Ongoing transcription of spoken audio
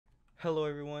Hello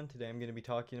everyone, today I'm going to be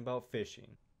talking about fishing.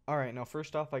 Alright, now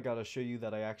first off I gotta show you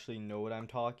that I actually know what I'm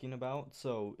talking about.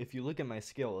 So if you look at my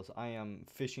skills, I am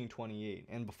fishing 28,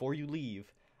 and before you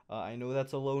leave, I know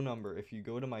that's a low number. If you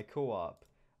go to my co-op,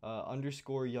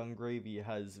 underscore young gravy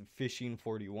has fishing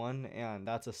 41, and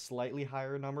that's a slightly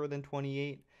higher number than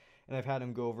 28, and I've had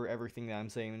him go over everything that I'm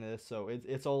saying in this, so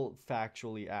it's all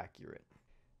factually accurate.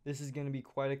 This is going to be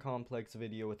quite a complex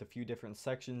video with a few different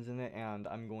sections in it, and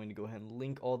I'm going to go ahead and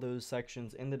link all those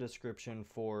sections in the description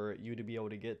for you to be able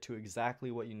to get to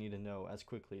exactly what you need to know as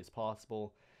quickly as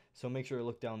possible. So make sure to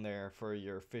look down there for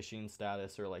your fishing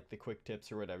status or like the quick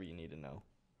tips or whatever you need to know.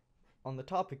 On the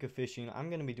topic of fishing, I'm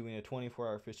going to be doing a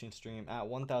 24-hour fishing stream at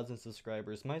 1,000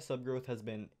 subscribers. My sub growth has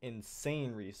been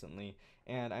insane recently,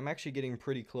 and I'm actually getting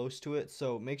pretty close to it,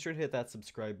 so make sure to hit that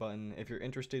subscribe button. If you're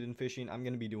interested in fishing, I'm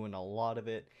going to be doing a lot of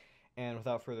it. And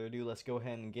without further ado, let's go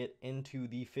ahead and get into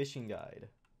the fishing guide.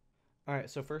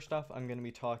 Alright, so first off, I'm going to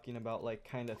be talking about like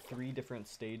kind of three different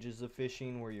stages of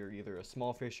fishing where you're either a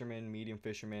small fisherman, medium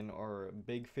fisherman, or a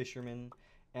big fisherman.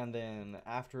 And then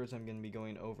afterwards, I'm going to be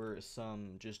going over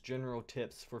some just general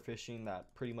tips for fishing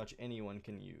that pretty much anyone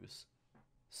can use.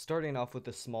 Starting off with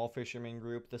the small fisherman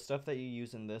group, the stuff that you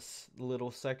use in this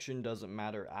little section doesn't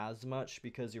matter as much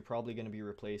because you're probably going to be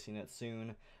replacing it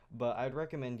soon, but I'd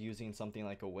recommend using something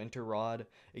like a winter rod.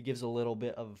 It gives a little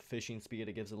bit of fishing speed,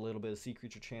 it gives a little bit of sea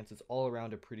creature chance. It's all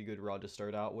around a pretty good rod to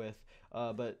start out with,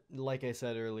 but like I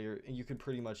said earlier, you could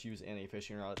pretty much use any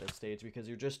fishing rod at this stage because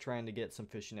you're just trying to get some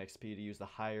fishing XP to use the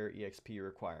higher EXP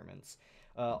requirements.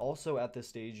 Also at this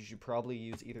stage, you should probably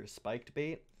use either spiked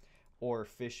bait or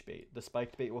fish bait. The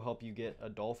spiked bait will help you get a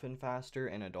dolphin faster,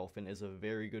 and a dolphin is a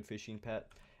very good fishing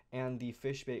pet, and the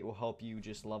fish bait will help you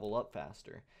just level up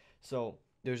faster. So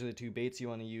those are the two baits you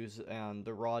want to use, and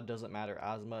the rod doesn't matter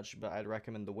as much, but I'd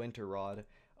recommend the winter rod.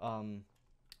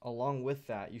 Along with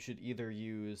that, you should either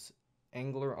use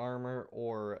angler armor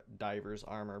or diver's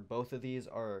armor. Both of these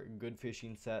are good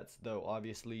fishing sets, though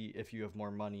obviously if you have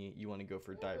more money, you want to go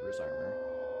for diver's armor.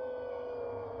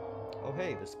 Oh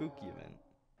hey, the spooky event.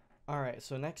 Alright,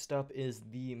 so next up is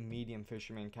the medium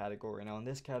fisherman category. Now in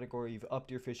this category, you've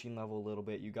upped your fishing level a little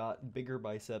bit, you got bigger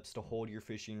biceps to hold your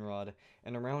fishing rod,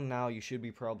 and around now you should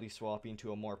be probably swapping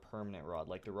to a more permanent rod,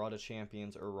 like the Rod of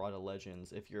Champions or Rod of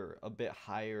Legends, if you're a bit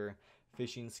higher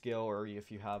fishing skill or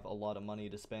if you have a lot of money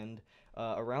to spend.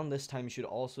 Around this time, you should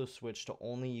also switch to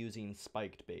only using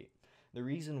spiked bait. The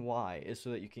reason why is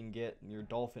so that you can get your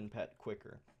dolphin pet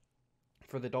quicker.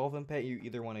 For the dolphin pet, you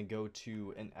either want to go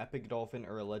to an epic dolphin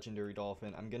or a legendary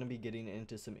dolphin. I'm going to be getting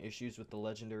into some issues with the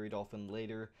legendary dolphin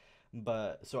later,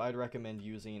 but so I'd recommend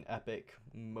using epic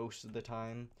most of the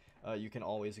time. You can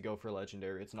always go for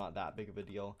legendary, it's not that big of a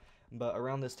deal. But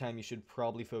around this time, you should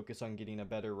probably focus on getting a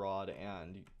better rod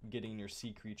and getting your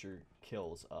sea creature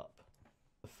kills up.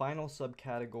 The final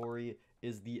subcategory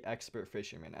is the expert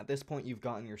fisherman. At this point, you've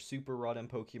gotten your super rod in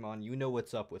Pokemon, you know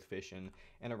what's up with fishing,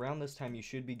 and around this time you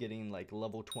should be getting like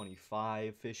level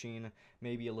 25 fishing,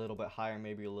 maybe a little bit higher,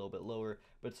 maybe a little bit lower,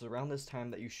 but it's around this time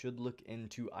that you should look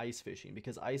into ice fishing,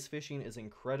 because ice fishing is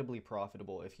incredibly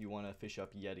profitable if you want to fish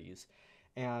up yetis,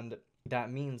 and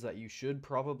that means that you should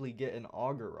probably get an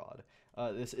auger rod.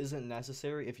 This isn't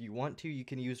necessary. If you want to, you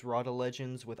can use Rod of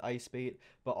Legends with Ice Bait,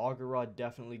 but Auger Rod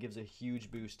definitely gives a huge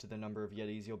boost to the number of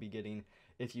Yetis you'll be getting.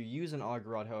 If you use an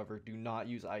Auger Rod, however, do not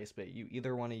use Ice Bait. You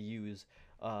either want to use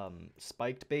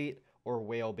Spiked Bait or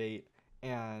Whale Bait,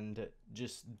 and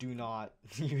just do not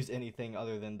use anything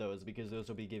other than those, because those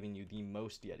will be giving you the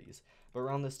most Yetis. But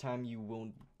around this time, you will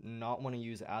not want to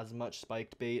use as much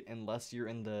Spiked Bait unless you're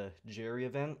in the Jerry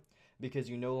event, because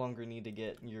you no longer need to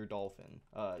get your dolphin.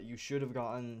 You should have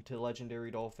gotten to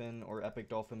legendary dolphin or epic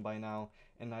dolphin by now,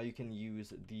 and now you can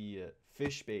use the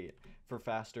fish bait for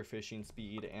faster fishing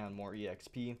speed and more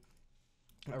EXP.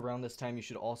 Around this time, you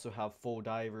should also have full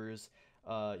divers.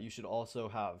 You should also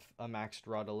have a maxed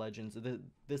Rod of Legends.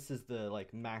 This is the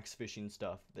like max fishing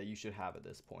stuff that you should have at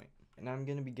this point. And I'm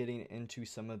going to be getting into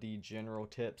some of the general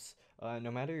tips.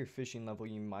 No matter your fishing level,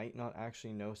 you might not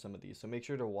actually know some of these, so make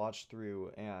sure to watch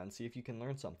through and see if you can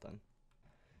learn something.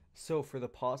 So for the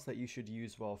pots that you should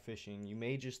use while fishing, you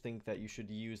may just think that you should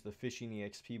use the fishing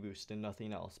EXP boost and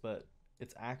nothing else, but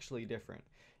it's actually different.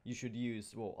 You should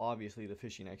use, well, obviously the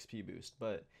fishing XP boost,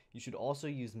 but you should also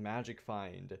use Magic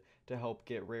Find to help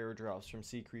get rare drops from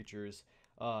sea creatures,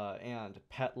 and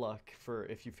Pet Luck for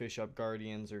if you fish up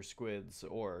guardians or squids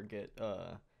or get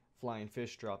flying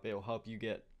fish drop. It will help you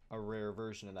get a rare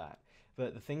version of that.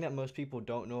 But the thing that most people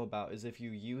don't know about is if you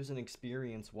use an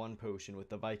experience 1 potion with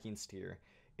the Viking Steer,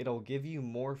 it'll give you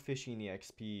more fishing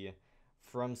EXP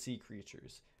from sea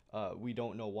creatures. We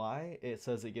don't know why. It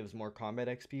says it gives more combat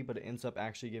XP, but it ends up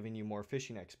actually giving you more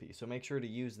fishing XP. So make sure to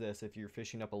use this if you're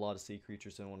fishing up a lot of sea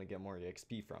creatures and want to get more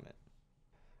XP from it.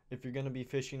 If you're going to be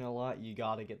fishing a lot, you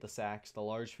got to get the sacks, the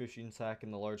large fishing sack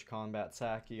and the large combat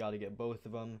sack. You got to get both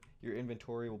of them. Your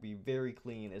inventory will be very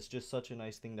clean. It's just such a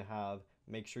nice thing to have.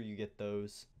 Make sure you get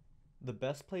those. The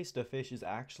best place to fish is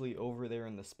actually over there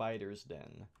in the spider's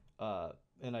den.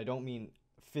 And I don't mean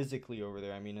physically over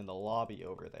there, I mean in the lobby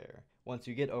over there. Once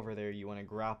you get over there, you want to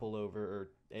grapple over or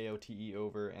AOTE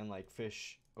over and like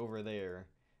fish over there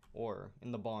or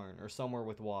in the barn or somewhere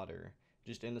with water.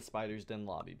 Just in the spider's den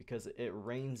lobby, because it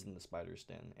rains in the spider's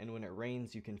den, and when it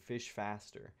rains you can fish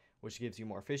faster, which gives you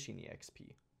more fishing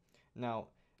EXP. Now,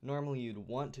 normally you'd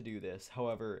want to do this,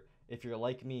 however, if you're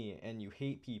like me and you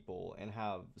hate people and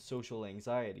have social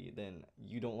anxiety, then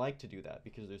you don't like to do that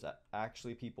because there's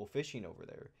actually people fishing over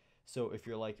there. So if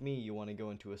you're like me, you want to go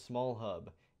into a small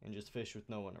hub and just fish with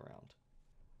no one around.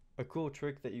 A cool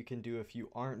trick that you can do if you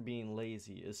aren't being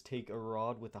lazy is take a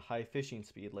rod with a high fishing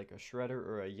speed like a shredder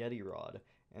or a yeti rod,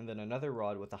 and then another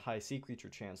rod with a high sea creature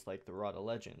chance like the rod of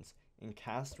legends, and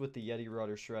cast with the yeti rod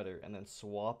or shredder and then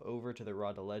swap over to the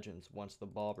rod of legends once the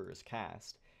bobber is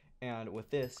cast. And with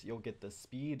this, you'll get the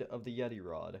speed of the yeti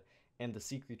rod and the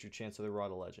sea creature chance of the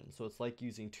rod of legends, so it's like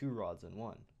using two rods in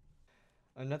one.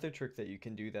 Another trick that you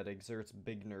can do that exerts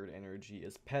big nerd energy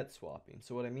is pet swapping.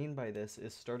 So what I mean by this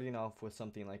is starting off with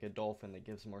something like a dolphin that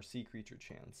gives more sea creature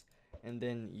chance, and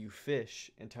then you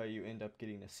fish until you end up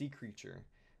getting a sea creature.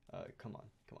 Come on,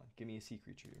 give me a sea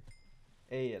creature.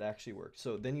 It actually works.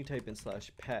 So then you type in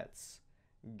 /pets,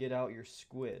 get out your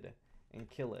squid, and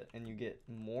kill it, and you get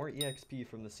more EXP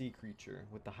from the sea creature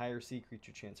with the higher sea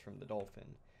creature chance from the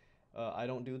dolphin. I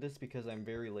don't do this because I'm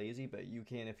very lazy, but you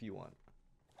can if you want.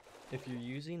 If you're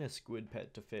using a squid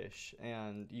pet to fish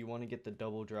and you want to get the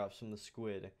double drops from the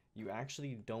squid, you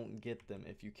actually don't get them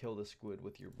if you kill the squid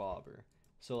with your bobber.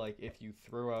 So like if you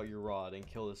throw out your rod and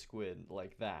kill the squid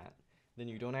like that, then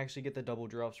you don't actually get the double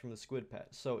drops from the squid pet.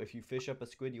 So if you fish up a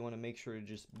squid, you want to make sure to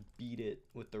just beat it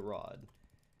with the rod.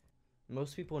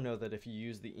 Most people know that if you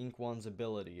use the Inkwand's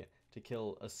ability to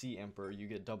kill a sea emperor, you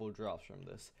get double drops from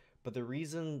this. But the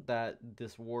reason that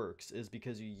this works is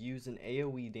because you use an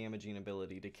AoE damaging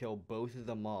ability to kill both of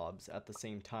the mobs at the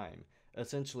same time,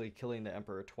 essentially killing the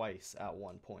emperor twice at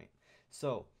one point.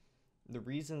 So, the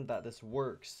reason that this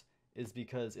works is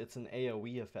because it's an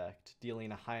AoE effect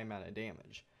dealing a high amount of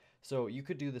damage. So you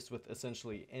could do this with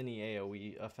essentially any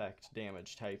AoE effect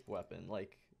damage type weapon,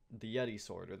 like the Yeti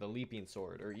sword or the leaping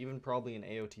sword, or even probably an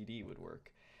AOTD would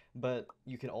work. But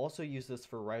you can also use this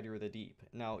for Rider of the Deep.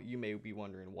 Now, you may be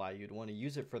wondering why you'd want to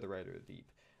use it for the Rider of the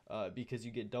Deep. Because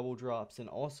you get double drops, and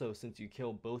also since you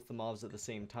kill both the mobs at the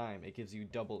same time, it gives you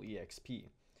double EXP.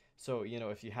 So, you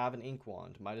know, if you have an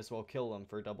Inkwand, might as well kill them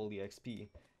for double EXP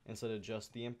instead of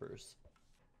just the Emperors.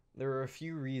 There are a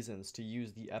few reasons to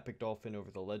use the Epic Dolphin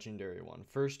over the Legendary one.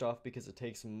 First off, because it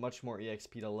takes much more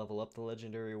EXP to level up the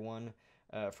Legendary one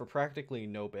for practically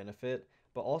no benefit,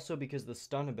 but also because the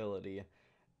stun ability,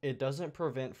 it doesn't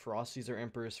prevent Frosties or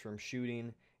Emperors from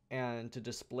shooting, and to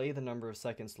display the number of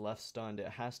seconds left stunned, it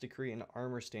has to create an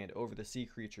armor stand over the sea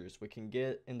creatures, which can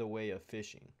get in the way of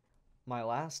fishing. My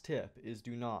last tip is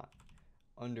do not,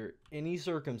 under any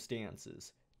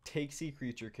circumstances, take sea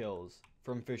creature kills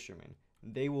from fishermen.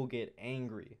 They will get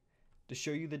angry. To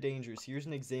show you the dangers, here's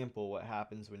an example of what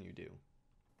happens when you do.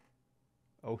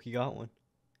 Oh, he got one.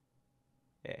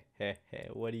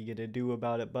 What are you gonna do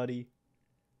about it, buddy?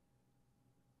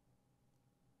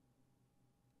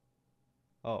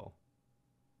 Oh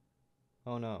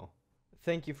no.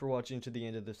 Thank you for watching to the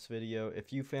end of this video.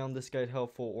 If you found this guide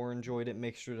helpful or enjoyed it,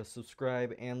 make sure to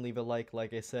subscribe and leave a like.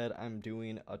 Like I said, I'm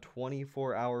doing a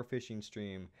 24-hour fishing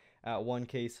stream at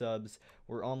 1K subs.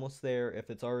 We're almost there. If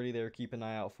it's already there, keep an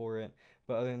eye out for it.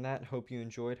 But other than that, hope you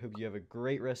enjoyed. Hope you have a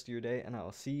great rest of your day, and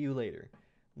I'll see you later.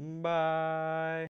 Bye!